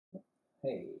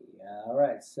Hey, all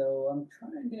right, so I'm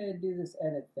trying to do this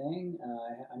edit thing.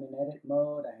 I'm in edit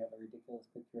mode. I have a ridiculous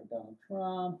picture of Donald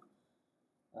Trump,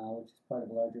 which is part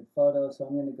of a larger photo. So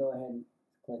I'm going to go ahead and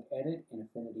click Edit in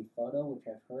Affinity Photo, which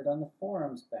I've heard on the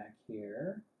forums back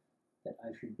here that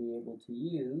I should be able to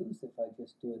use if I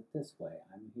just do it this way.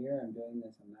 I'm here, I'm doing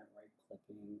this, I'm not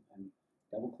right-clicking, I'm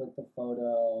double-click the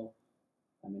photo,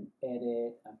 I'm in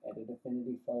Edit, I'm Edit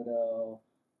Affinity Photo,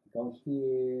 I go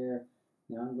here.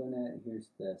 Now here's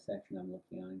the section I'm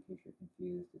looking on in case you're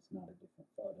confused. It's not a different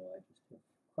photo. I just have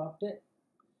cropped it.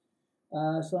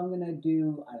 So I'm going to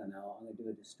do, I don't know, I'm going to do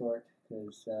a distort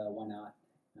because why not?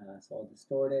 So I'll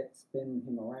distort it, spin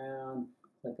him around,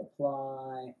 click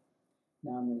apply.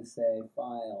 Now I'm going to say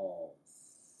file,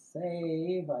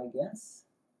 save, I guess.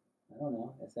 I don't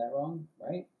know. Is that wrong?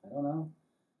 Right? I don't know.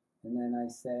 And then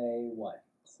I say what?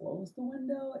 Close the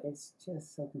window? It's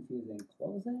just so confusing.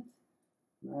 Close it?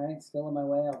 All right, still in my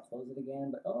way. I'll close it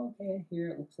again. But okay, here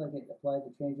it looks like it applied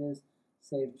the changes.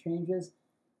 Save changes.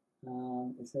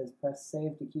 It says press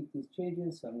save to keep these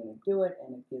changes. So I'm going to do it,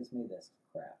 and it gives me this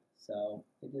crap. So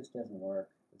it just doesn't work.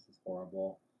 This is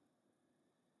horrible.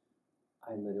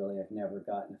 I literally have never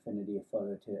gotten Affinity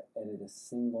Photo to edit a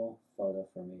single photo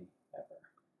for me ever.